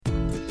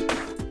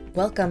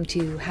Welcome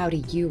to How Do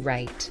You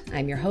Write?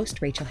 I'm your host,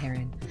 Rachel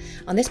Herron.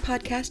 On this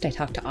podcast, I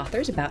talk to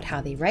authors about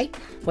how they write,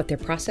 what their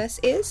process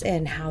is,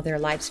 and how their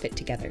lives fit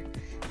together.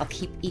 I'll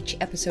keep each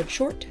episode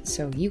short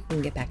so you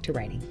can get back to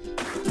writing.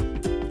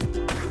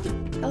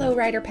 Hello,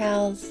 writer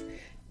pals.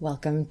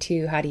 Welcome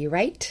to How Do You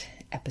Write?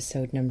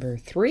 Episode number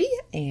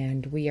 3,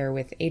 and we are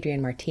with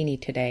Adrienne Martini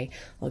today.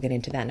 We'll get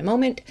into that in a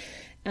moment.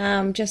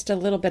 Just a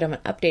little bit of an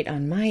update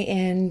on my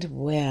end.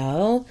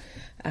 Well,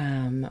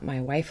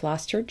 my wife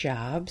lost her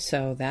job,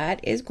 so that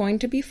is going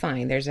to be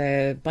fine. There's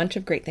a bunch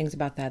of great things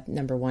about that.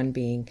 Number one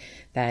being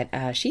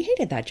that she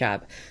hated that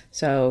job,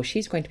 so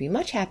she's going to be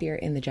much happier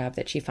in the job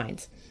that she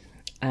finds.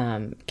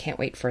 Can't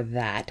wait for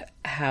that.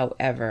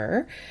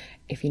 However,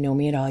 if you know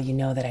me at all, you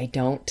know that I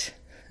don't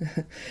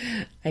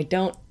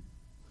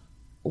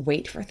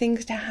wait for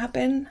things to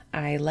happen.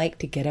 I like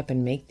to get up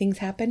and make things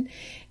happen.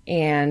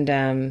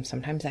 And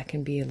sometimes that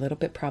can be a little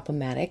bit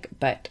problematic.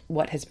 But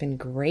what has been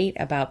great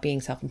about being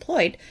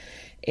self-employed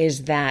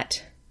is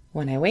that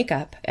when I wake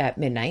up at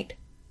midnight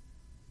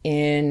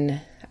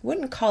I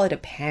wouldn't call it a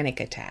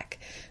panic attack,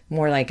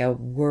 more like a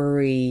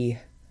worry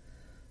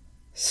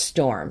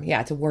storm.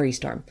 Yeah, it's a worry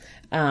storm.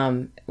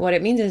 What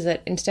it means is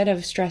that instead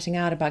of stressing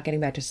out about getting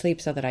back to sleep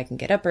so that I can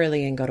get up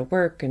early and go to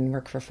work and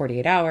work for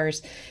 48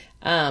 hours,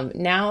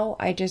 now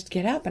I just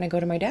get up and I go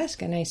to my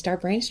desk and I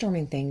start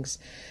brainstorming things,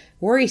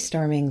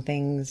 worry-storming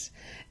things.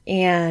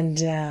 And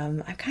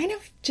I've kind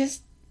of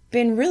just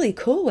been really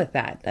cool with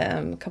that.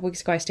 A couple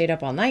weeks ago, I stayed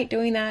up all night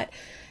doing that.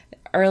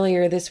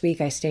 Earlier this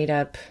week, I stayed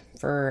up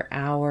for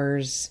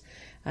hours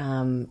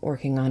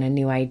working on a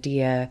new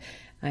idea.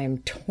 I'm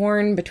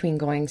torn between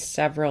going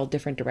several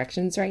different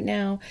directions right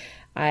now.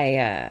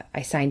 I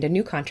signed a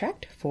new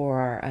contract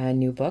for a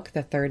new book,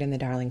 the third in the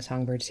Darling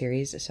Songbird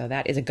series, so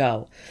that is a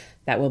go.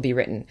 That will be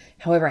written.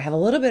 However, I have a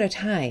little bit of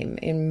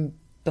time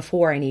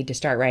before I need to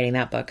start writing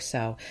that book,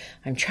 so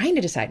I'm trying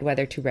to decide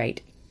whether to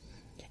write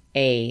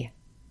a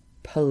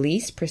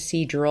police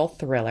procedural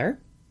thriller.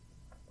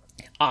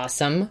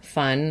 Awesome,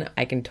 fun.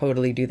 I can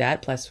totally do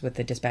that. Plus, with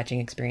the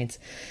dispatching experience,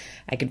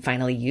 I could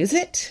finally use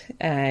it.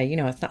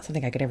 It's not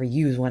something I could ever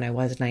use when I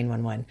was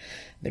 911.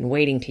 I've been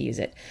waiting to use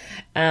it.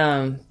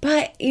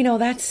 But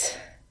that's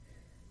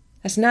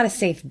not a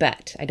safe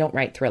bet. I don't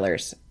write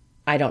thrillers.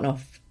 I don't know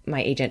if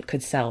my agent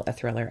could sell a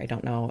thriller. I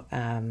don't know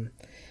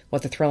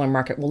what the thriller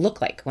market will look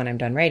like when I'm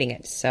done writing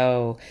it.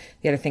 So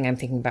the other thing I'm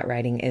thinking about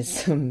writing is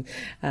some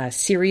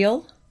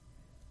serial,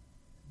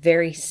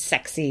 very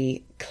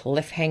sexy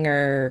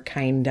cliffhanger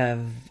kind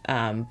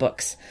of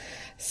books.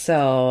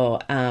 So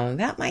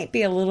that might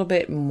be a little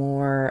bit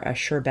more a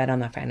sure bet on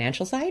the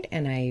financial side,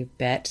 and I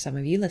bet some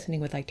of you listening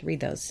would like to read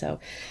those. So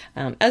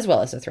as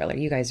well as a thriller,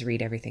 you guys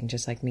read everything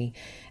just like me.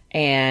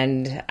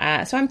 And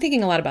so I'm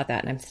thinking a lot about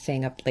that, and I'm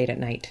staying up late at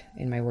night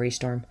in my worry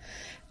storm.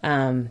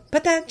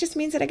 But that just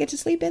means that I get to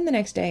sleep in the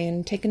next day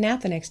and take a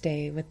nap the next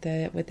day with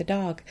the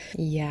dog.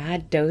 Yeah,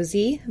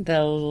 Dozy,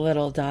 the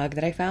little dog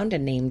that I found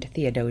and named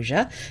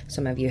Theodosia.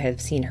 Some of you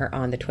have seen her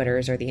on the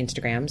Twitters or the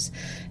Instagrams.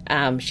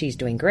 She's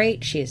doing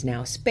great. She is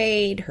now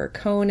spayed. Her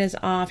cone is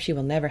off. She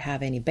will never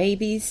have any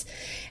babies.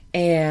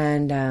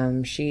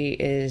 And she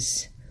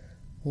is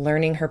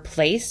learning her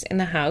place in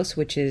the house,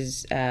 which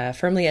is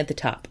firmly at the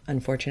top,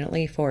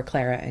 unfortunately, for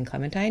Clara and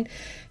Clementine.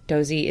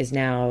 Dozy is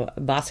now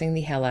bossing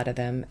the hell out of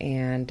them,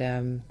 and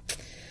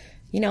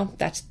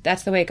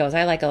that's the way it goes.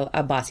 I like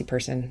a bossy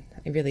person.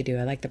 I really do.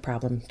 I like the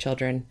problem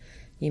children.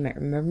 You might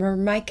remember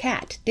my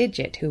cat,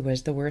 Digit, who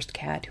was the worst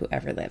cat who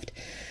ever lived.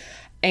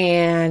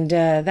 And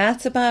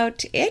that's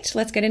about it.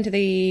 Let's get into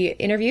the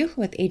interview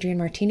with Adrienne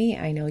Martini.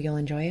 I know you'll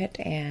enjoy it,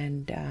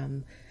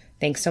 and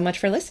thanks so much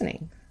for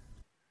listening.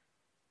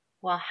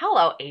 Well,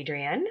 hello,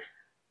 Adrienne.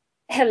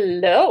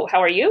 Hello, how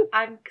are you?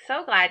 I'm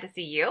so glad to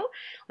see you.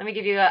 Let me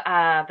give you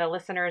the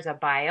listeners a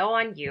bio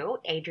on you.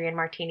 Adrienne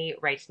Martini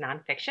writes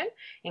nonfiction,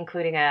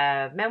 including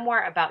a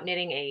memoir about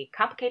knitting a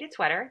complicated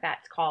sweater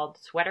that's called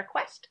Sweater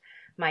Quest.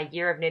 My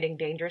Year of Knitting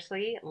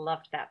Dangerously.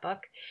 Loved that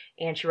book.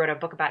 And she wrote a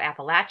book about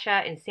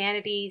Appalachia,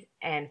 insanity,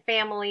 and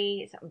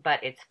families,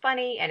 but it's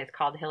funny, and it's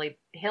called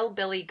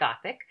Hillbilly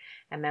Gothic,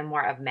 a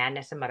memoir of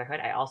madness and motherhood.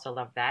 I also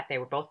love that. They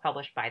were both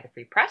published by the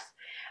Free Press.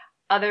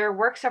 Other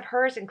works of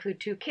hers include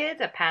Two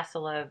Kids, a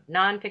passel of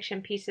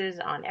nonfiction pieces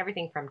on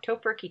everything from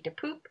Tofurkey to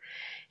poop.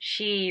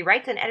 She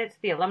writes and edits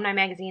the alumni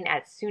magazine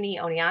at SUNY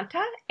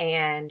Oneonta,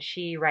 and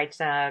she writes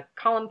a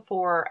column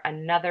for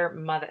Another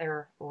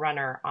Mother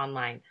Runner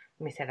online.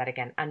 Let me say that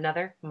again.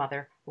 Another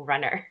Mother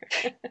Runner.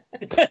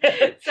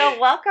 So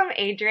welcome,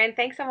 Adrienne.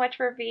 Thanks so much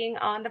for being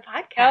on the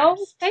podcast.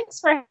 Oh, thanks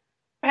for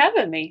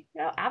having me.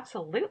 No,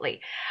 absolutely.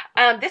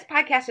 This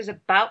podcast is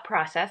about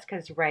process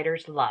because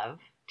writers love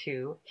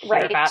to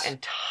hear about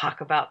and talk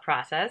about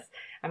process.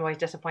 I'm always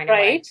disappointed when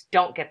I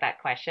don't get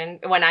that question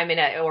when I'm in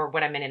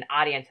an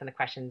audience and the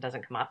question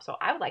doesn't come up. So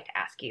I would like to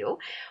ask you,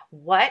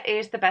 what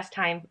is the best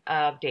time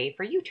of day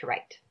for you to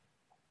write?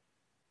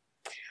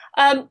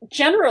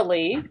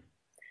 Generally,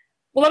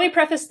 well, let me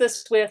preface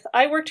this with,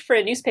 I worked for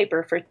a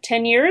newspaper for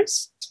 10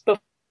 years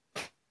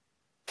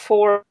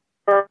before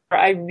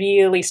I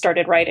really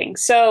started writing.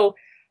 So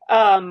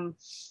You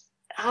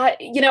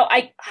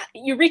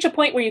reach a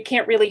point where you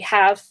can't really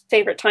have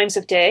favorite times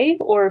of day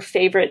or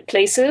favorite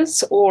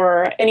places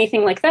or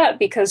anything like that,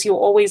 because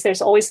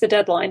there's always the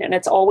deadline, and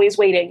it's always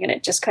waiting, and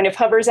it just kind of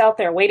hovers out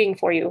there waiting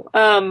for you.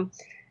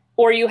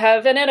 Or you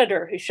have an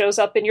editor who shows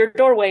up in your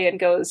doorway and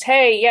goes,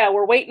 "Hey, yeah,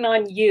 we're waiting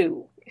on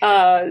you."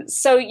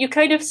 So you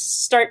kind of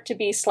start to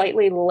be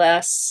slightly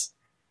less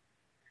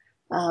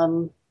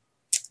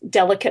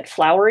delicate,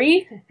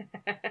 flowery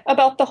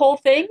about the whole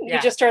thing. Yeah.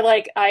 You just are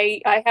like,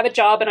 I have a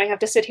job and I have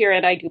to sit here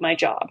and I do my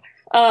job.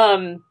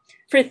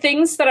 For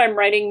things that I'm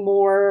writing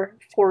more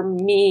for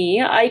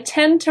me, I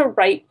tend to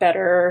write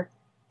better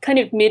kind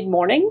of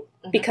mid-morning,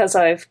 because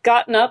I've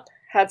gotten up,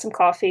 had some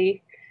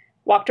coffee,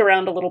 walked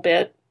around a little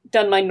bit,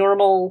 done my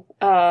normal,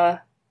 hour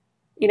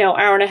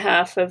and a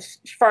half of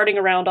farting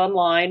around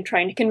online,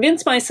 trying to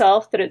convince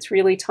myself that it's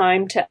really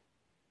time to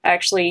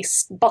actually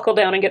buckle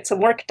down and get some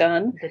work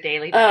done. The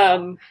daily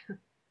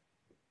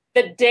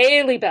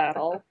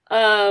battle.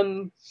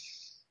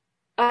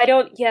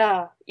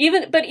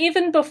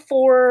 Even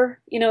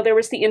before, there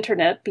was the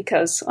internet,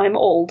 because I'm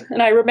old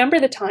and I remember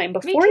the time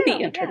before the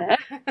internet.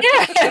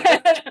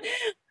 Yeah.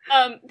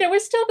 There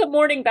was still the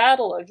morning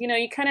battle of,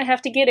 you kind of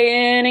have to get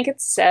in and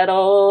get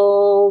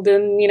settled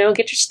and,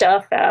 get your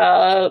stuff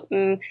out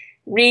and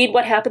read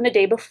what happened the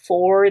day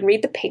before and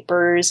read the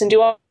papers and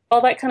do all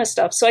that kind of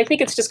stuff. So I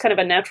think it's just kind of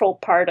a natural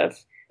part of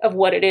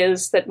what it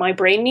is that my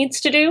brain needs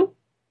to do.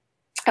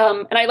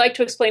 And I like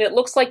to explain it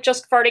looks like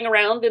just farting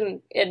around,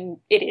 and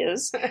it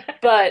is,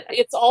 but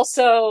it's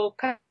also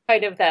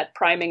kind of that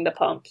priming the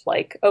pump,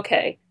 like,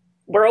 okay,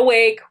 we're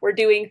awake, we're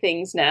doing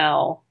things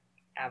now.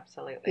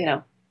 Absolutely.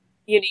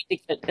 You need to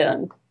get it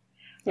done.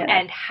 Yeah.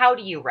 And how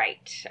do you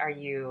write? Are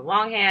you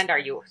longhand? Are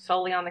you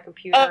solely on the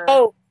computer?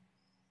 Oh,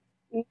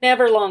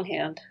 never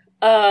longhand.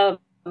 I've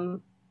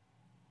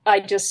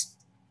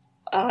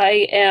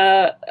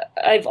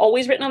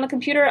always written on the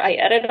computer. I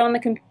edit on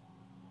the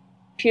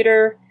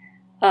computer.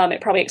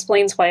 It probably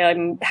explains why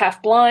I'm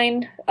half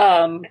blind.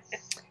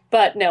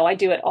 But no, I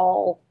do it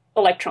all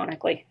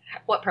electronically.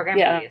 What program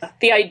do you use?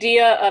 The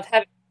idea of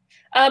having,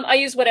 I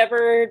use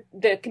whatever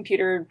the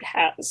computer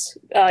has,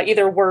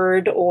 either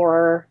Word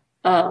or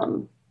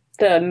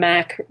the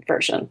Mac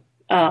version.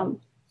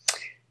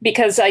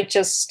 Because I've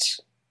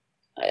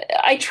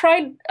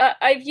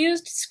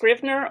used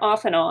Scrivener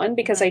off and on,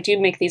 because I do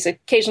make these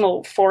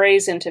occasional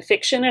forays into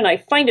fiction, and I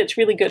find it's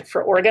really good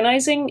for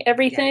organizing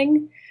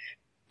everything.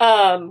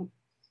 Yeah.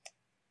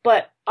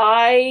 But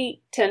I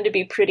tend to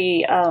be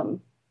pretty,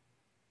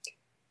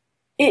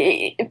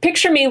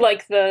 picture me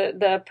like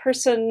the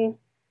person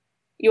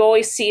you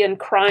always see in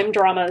crime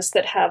dramas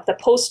that have the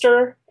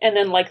poster and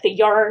then like the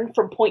yarn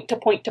from point to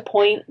point to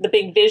point, the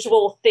big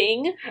visual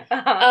thing.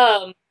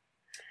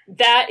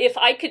 That if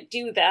I could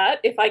do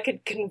that, if I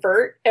could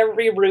convert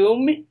every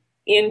room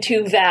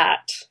into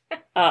that,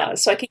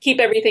 so I could keep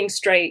everything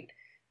straight,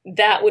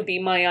 that would be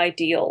my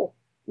ideal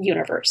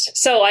universe.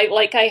 So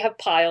I have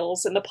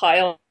piles, and the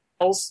piles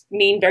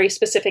mean very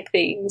specific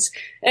things.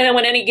 And then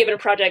when any given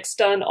project's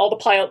done,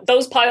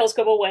 those piles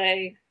go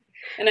away,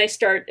 and I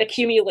start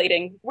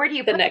accumulating. Where do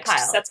you put the next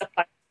piles? Sets of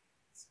piles?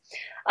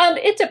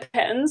 It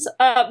depends.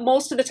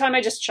 Most of the time I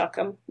just chuck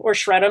them or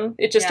shred them.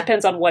 It just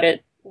depends on what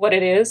it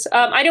is.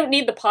 I don't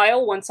need the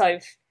pile once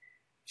I've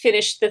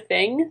finished the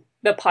thing.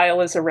 The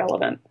pile is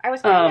irrelevant. I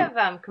was kind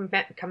of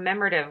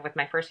commemorative with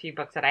my first few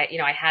books that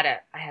I had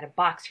a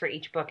box for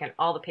each book, and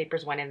all the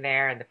papers went in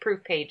there, and the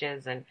proof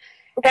pages, and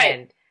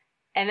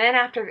then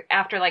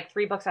after like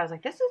 3 books, I was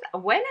like, this is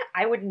when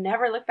I would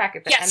never look back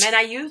at this. Yes. And then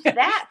I used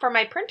that for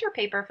my printer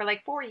paper for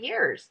like 4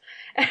 years.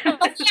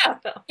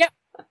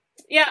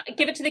 Yeah,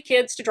 give it to the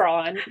kids to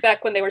draw on,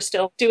 back when they were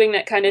still doing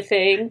that kind of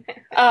thing.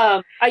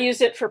 I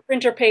use it for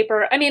printer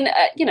paper. I mean,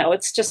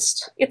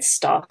 it's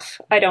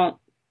stuff. I don't,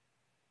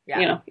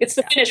 it's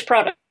the finished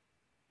product.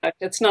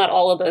 It's not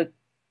all of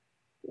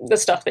the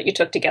stuff that you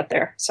took to get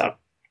there. So,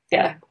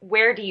 yeah. And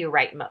where do you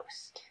write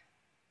most?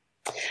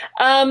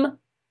 Now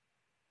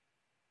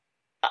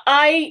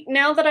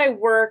that I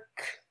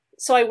work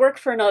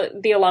for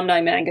the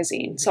alumni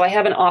magazine. So I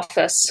have an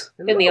office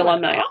in the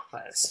alumni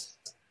office.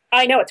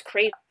 I know, it's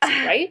crazy,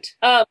 right?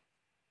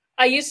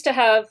 I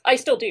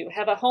still do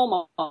have a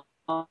home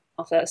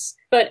office,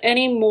 but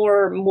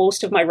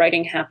most of my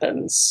writing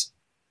happens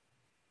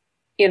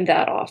in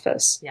that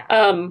office. Yeah.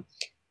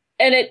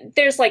 And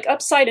there's like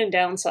upside and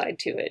downside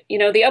to it.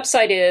 The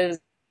upside is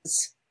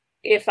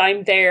if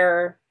I'm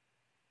there,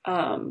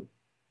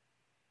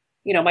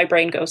 my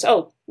brain goes,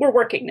 oh, we're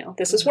working now.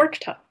 This is work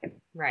time.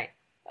 Right.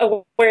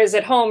 Whereas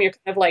at home, you're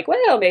kind of like,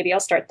 well, maybe I'll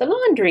start the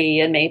laundry,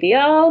 and maybe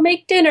I'll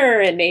make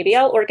dinner, and maybe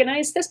I'll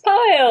organize this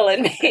pile,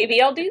 and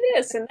maybe I'll do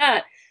this and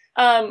that.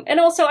 And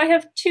also I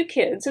have 2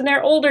 kids, and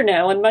they're older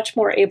now and much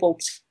more able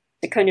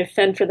to kind of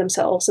fend for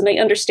themselves, and they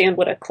understand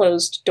what a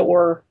closed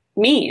door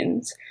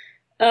means.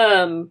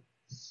 But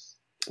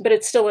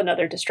it's still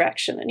another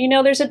distraction. And,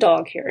 there's a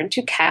dog here and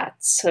 2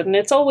 cats, and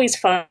it's always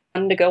fun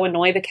to go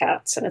annoy the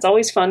cats, and it's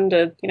always fun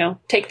to,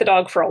 take the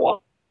dog for a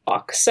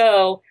walk.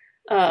 So,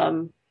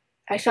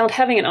 I found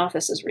having an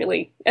office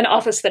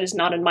that is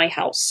not in my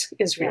house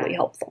is really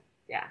helpful.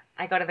 Yeah.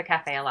 I go to the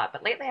cafe a lot,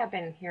 but lately I've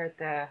been here at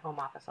the home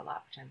office a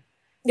lot, which I'm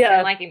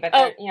liking, but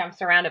I'm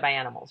surrounded by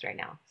animals right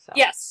now. So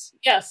yes.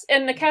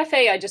 And the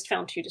cafe I just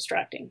found too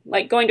distracting.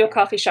 Like going to a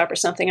coffee shop or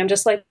something, I'm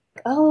just like,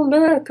 oh,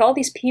 look, all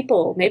these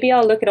people. Maybe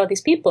I'll look at all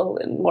these people,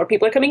 and more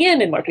people are coming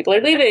in and more people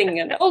are leaving,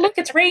 and oh, look,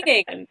 it's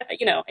raining. And,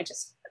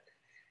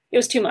 it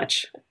was too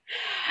much.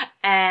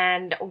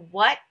 And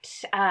what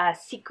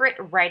secret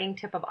writing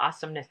tip of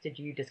awesomeness did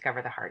you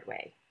discover the hard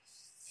way?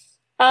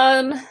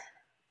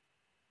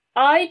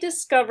 I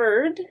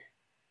discovered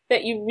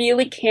that you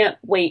really can't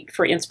wait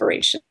for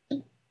inspiration.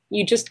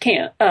 You just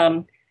can't.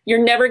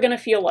 You're never going to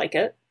feel like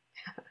it.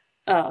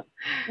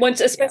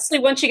 Especially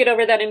once you get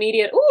over that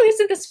immediate, oh,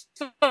 isn't this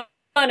fun?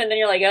 And then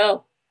you're like,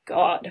 oh,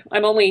 God,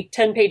 I'm only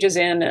 10 pages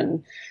in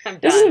and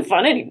this isn't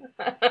fun anymore.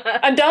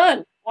 I'm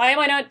done. Why am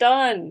I not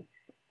done?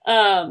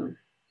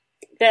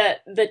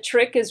 That the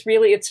trick is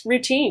really, it's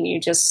routine. You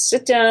just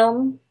sit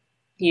down,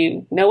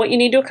 you know what you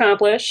need to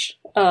accomplish.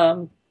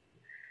 And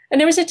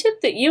there was a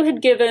tip that you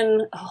had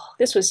given,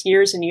 this was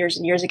years and years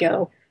and years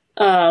ago,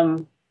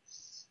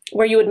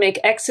 where you would make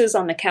X's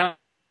on the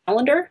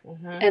calendar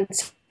and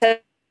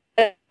said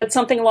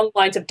something along the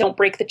lines of don't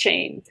break the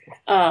chain.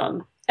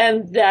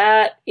 And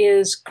that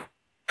is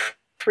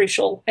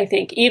crucial, I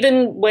think.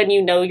 Even when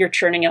you know you're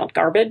churning out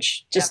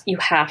garbage, you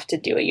have to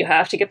do it. You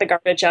have to get the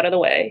garbage out of the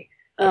way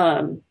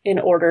in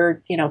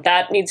order,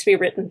 that needs to be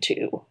written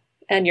too.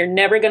 And you're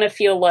never going to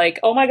feel like,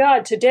 oh my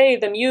God, today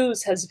the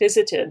muse has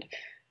visited.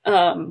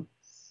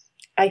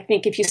 I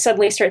think if you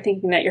suddenly start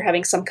thinking that you're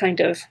having some kind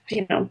of,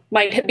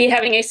 might be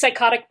having a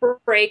psychotic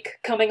break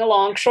coming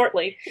along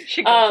shortly.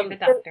 Should go to the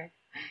doctor.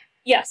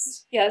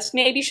 Yes.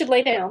 Maybe you should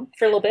lay down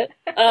for a little bit.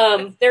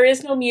 There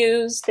is no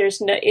muse.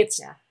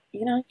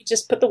 You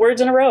just put the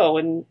words in a row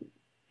and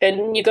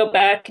then you go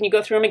back and you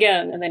go through them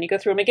again and then you go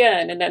through them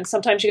again. And then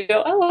sometimes you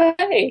go, oh,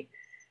 hey,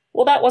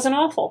 well, that wasn't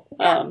awful.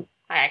 Yeah.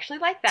 I actually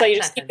like that. So you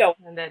just keep going.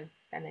 And then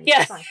you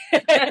fine.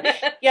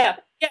 Yeah.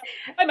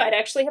 I might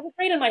actually have a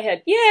brain in my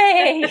head.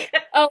 Yay!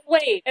 Oh,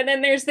 wait. And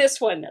then there's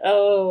this one.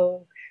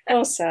 Oh,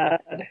 sad.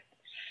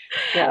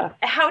 Yeah.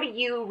 How do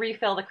you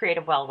refill the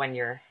creative well when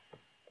you're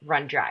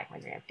run dry,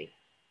 when you're empty?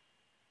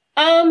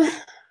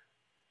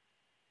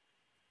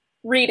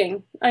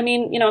 Reading. I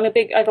mean,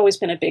 I've always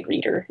been a big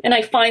reader, and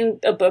I find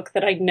a book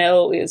that I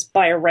know is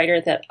by a writer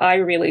that I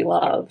really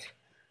love.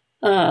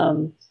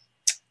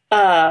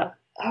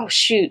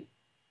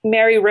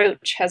 Mary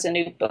Roach has a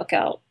new book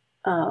out.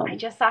 I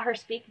just saw her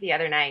speak the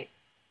other night.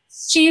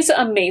 She's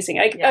amazing.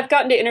 I've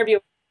gotten to interview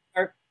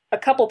her a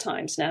couple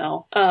times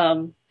now.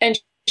 And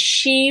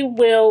she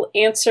will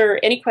answer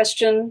any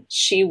question.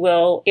 She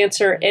will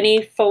answer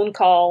any phone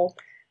call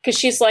because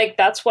she's like,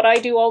 that's what I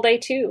do all day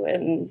too.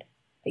 And,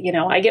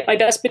 I get my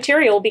best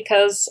material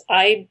because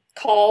I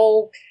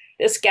call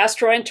this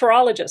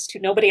gastroenterologist who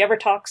nobody ever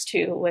talks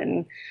to.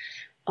 And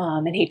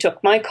he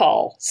took my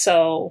call.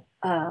 So,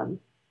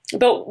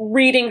 but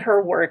reading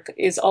her work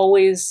is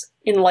always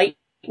enlightening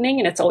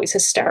and it's always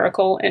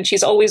hysterical. And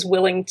she's always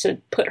willing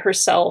to put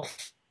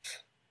herself,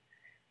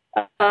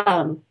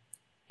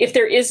 if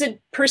there is a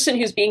person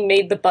who's being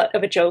made the butt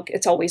of a joke,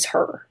 it's always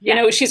her.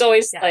 Yeah. She's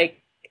always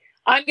like,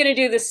 I'm going to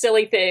do this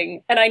silly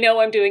thing. And I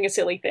know I'm doing a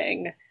silly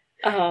thing.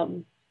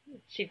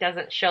 She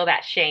doesn't show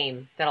that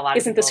shame that a lot of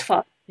Isn't people... this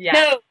fun?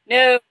 Yeah.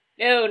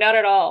 No, not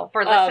at all.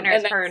 For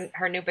listeners,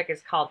 her new book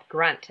is called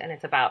Grunt, and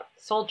it's about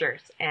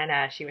soldiers.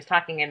 And she was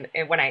talking, and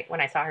when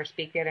I saw her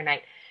speak the other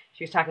night,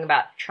 she was talking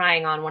about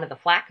trying on one of the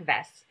flak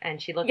vests,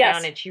 and she looked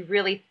down and she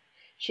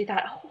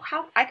thought, oh,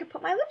 how I could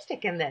put my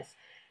lipstick in this.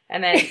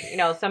 And then,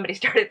 somebody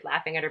started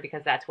laughing at her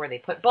because that's where they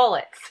put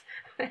bullets.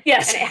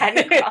 Yes. And it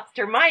hadn't crossed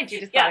her mind. She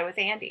just thought it was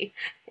handy.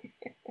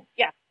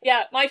 Yeah.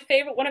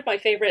 One of my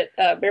favorite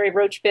Mary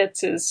Roach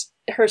bits is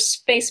her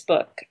space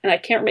book. And I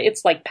can't remember,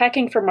 it's like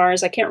Packing for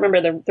Mars. I can't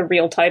remember the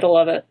real title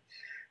of it.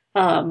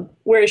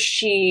 Where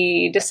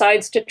she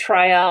decides to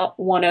try out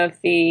one of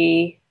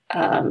the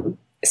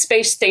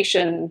space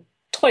station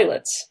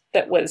toilets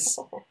that was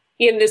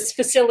in this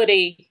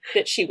facility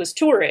that she was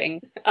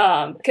touring,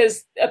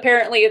 because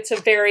apparently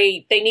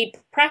they need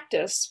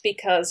practice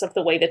because of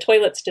the way the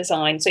toilet's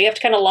designed. So you have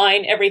to kind of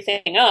line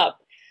everything up.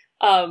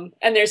 And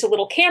there's a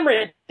little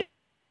camera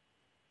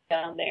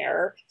down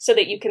there so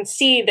that you can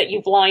see that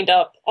you've lined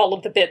up all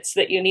of the bits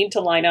that you need to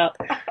line up.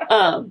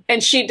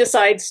 And she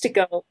decides to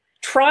go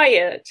try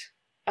it.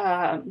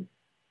 And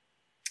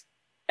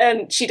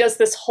she does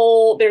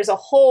there's a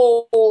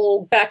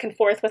whole back and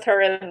forth with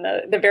her and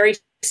the very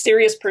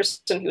serious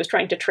person who was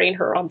trying to train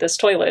her on this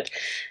toilet,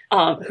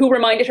 who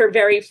reminded her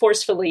very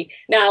forcefully,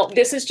 now,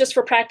 this is just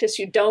for practice.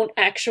 You don't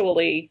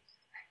actually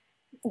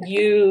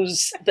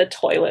use the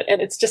toilet.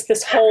 And it's just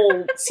this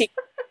whole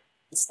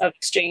sequence of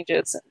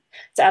exchanges. And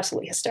it's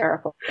absolutely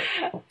hysterical.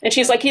 And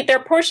she's like, there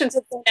are portions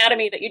of the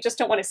anatomy that you just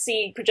don't want to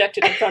see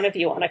projected in front of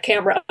you on a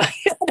camera.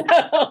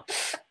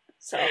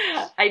 So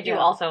I do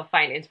also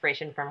find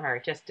inspiration from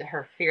her, just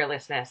her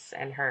fearlessness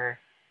and her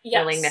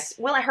willingness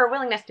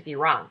to be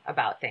wrong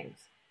about things.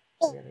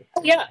 Really.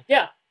 Yeah.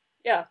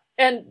 Yeah.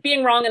 And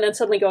being wrong and then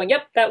suddenly going,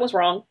 yep, that was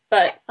wrong,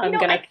 but I'm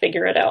going to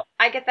figure it out.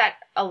 I get that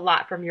a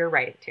lot from your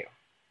writing too.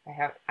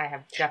 I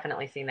have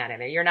definitely seen that in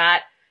there. You're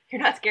not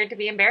scared to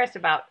be embarrassed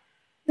about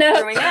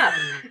growing up.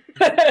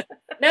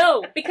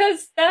 No,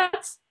 because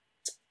that's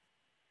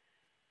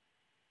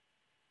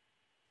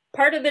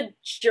part of the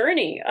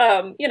journey.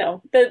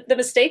 The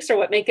mistakes are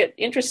what make it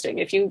interesting.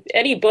 If you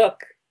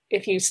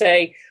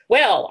say,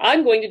 well,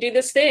 I'm going to do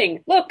this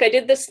thing. Look, I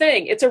did this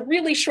thing. It's a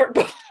really short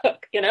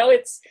book.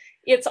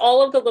 It's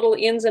all of the little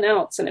ins and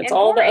outs, and it's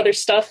all the other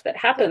stuff that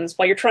happens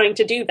while you're trying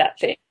to do that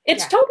thing.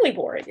 It's totally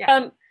boring.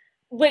 Yeah.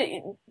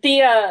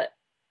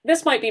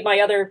 This might be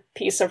my other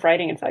piece of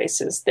writing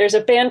advice is there's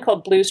a band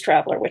called Blues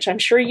Traveler, which I'm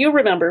sure you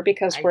remember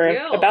because we're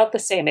about the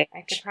same age.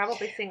 I could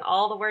probably sing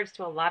all the words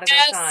to a lot of their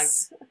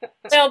songs.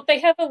 Well, they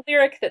have a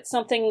lyric that's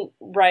something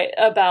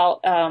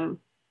about a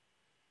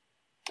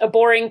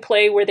boring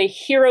play where the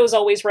hero's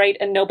always right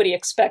and nobody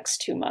expects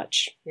too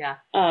much. Yeah.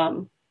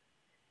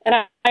 And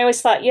I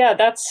always thought,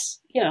 that's,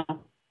 the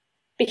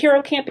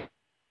hero can't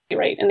be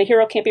right and the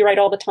hero can't be right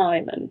all the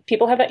time. And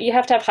you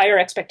have to have higher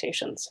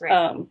expectations.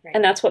 Right.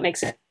 And that's what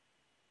makes it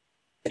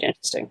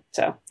interesting.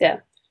 So, yeah.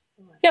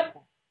 Yep.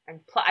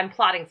 I'm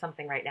plotting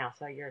something right now.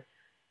 So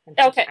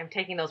okay. I'm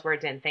taking those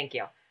words in. Thank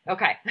you.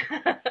 Okay.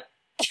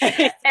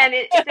 And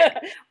is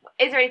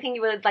there anything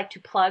you would like to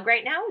plug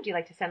right now? Would you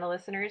like to send the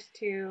listeners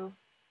to?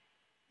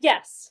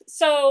 Yes.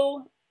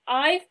 So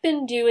I've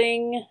been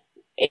doing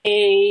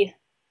a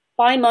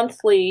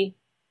bi-monthly,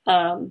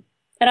 and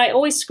I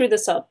always screw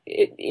this up.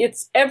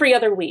 It's every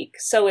other week.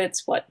 So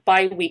it's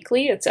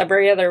bi-weekly. It's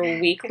every other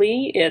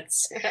weekly.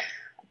 It's,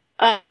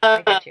 I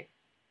get you.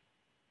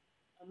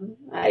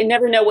 I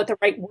never know what the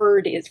right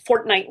word is.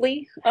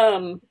 Fortnightly,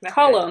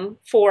 column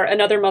for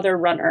Another Mother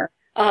runner.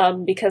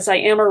 Because I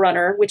am a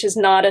runner, which is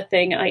not a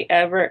thing I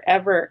ever,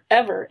 ever,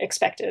 ever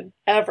expected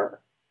ever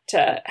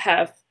to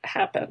have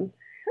happen.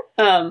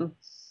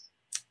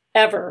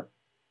 Ever.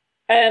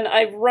 And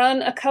I've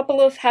run a couple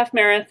of half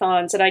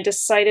marathons, and I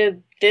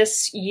decided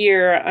this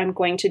year I'm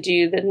going to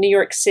do the New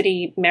York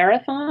City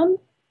Marathon.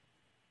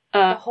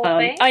 The whole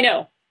thing? I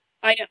know.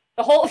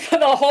 The whole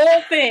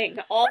thing,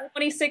 all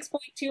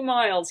 26.2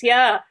 miles.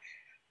 Yeah.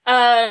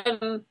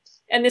 And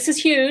this is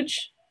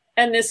huge.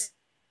 And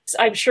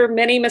I'm sure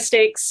many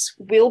mistakes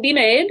will be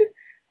made.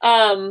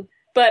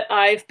 But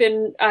I've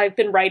been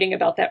writing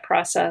about that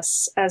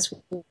process as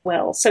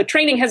well. So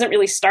training hasn't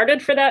really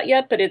started for that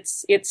yet, but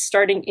it's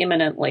starting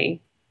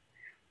imminently.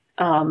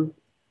 So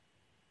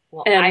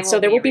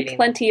there will be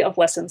plenty of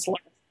lessons learned.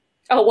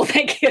 Oh, well,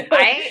 thank you.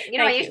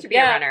 I used to be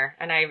a runner,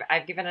 and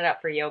I've given it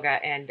up for yoga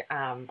and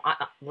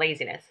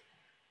laziness,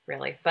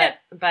 really. But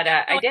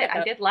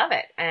I did love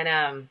it.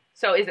 And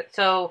so is it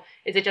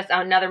just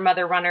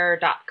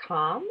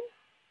anothermotherrunner.com?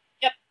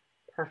 Yep.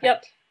 Perfect.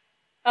 Yep.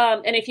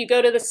 And if you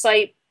go to the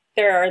site,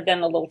 there are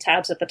then the little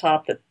tabs at the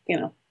top that,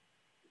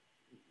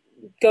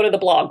 go to the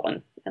blog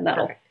one, and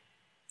that'll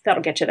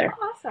get you there.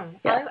 Awesome.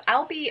 Yeah.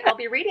 I'll be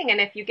reading, and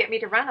if you get me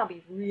to run, I'll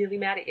be really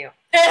mad at you.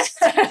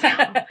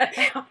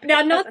 Now,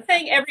 I'm not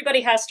saying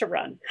everybody has to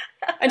run.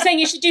 I'm saying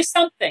you should do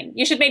something.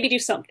 You should maybe do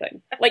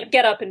something, like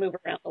get up and move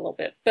around a little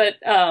bit. But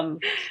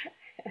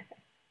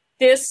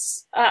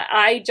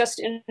I just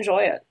enjoy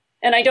it.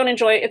 And I don't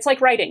enjoy it. It's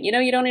like writing.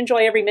 You don't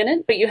enjoy every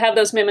minute, but you have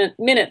those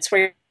minutes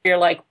where you're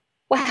like,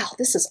 wow,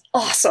 this is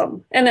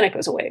awesome. And then it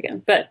goes away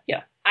again. But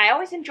yeah. I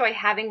always enjoy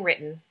having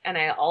written, and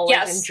I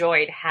always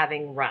enjoyed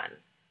having run.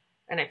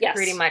 And I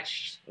pretty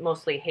much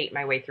mostly hate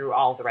my way through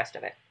all the rest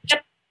of it.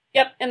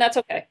 Yep. And that's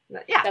okay.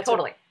 Yeah, that's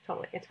totally.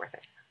 It's worth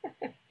it.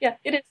 Yeah,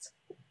 it is.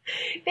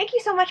 Thank you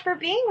so much for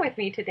being with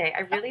me today.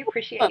 I really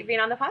appreciate you being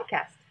on the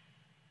podcast.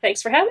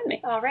 Thanks for having me.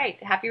 All right.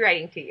 Happy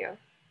writing to you.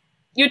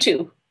 You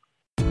too.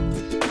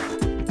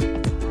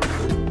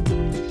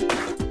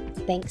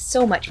 Thanks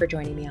so much for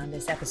joining me on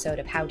this episode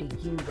of How Do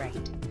You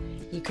Write?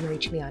 You can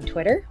reach me on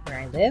Twitter, where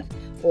I live,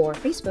 or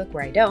Facebook,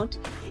 where I don't,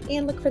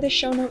 and look for the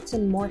show notes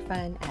and more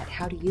fun at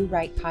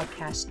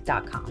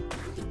howdoyourwritepodcast.com.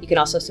 You can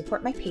also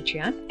support my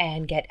Patreon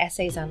and get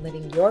essays on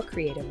living your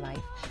creative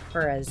life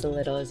for as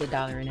little as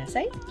 $1 an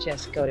essay.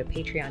 Just go to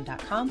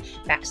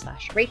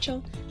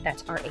patreon.com/Rachel.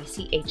 That's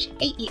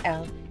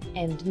RACHAEL.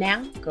 And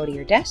now go to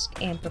your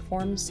desk and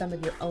perform some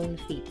of your own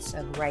feats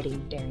of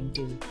writing, daring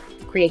do.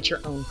 Create your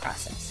own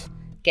process.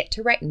 Get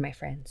to writing, my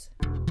friends.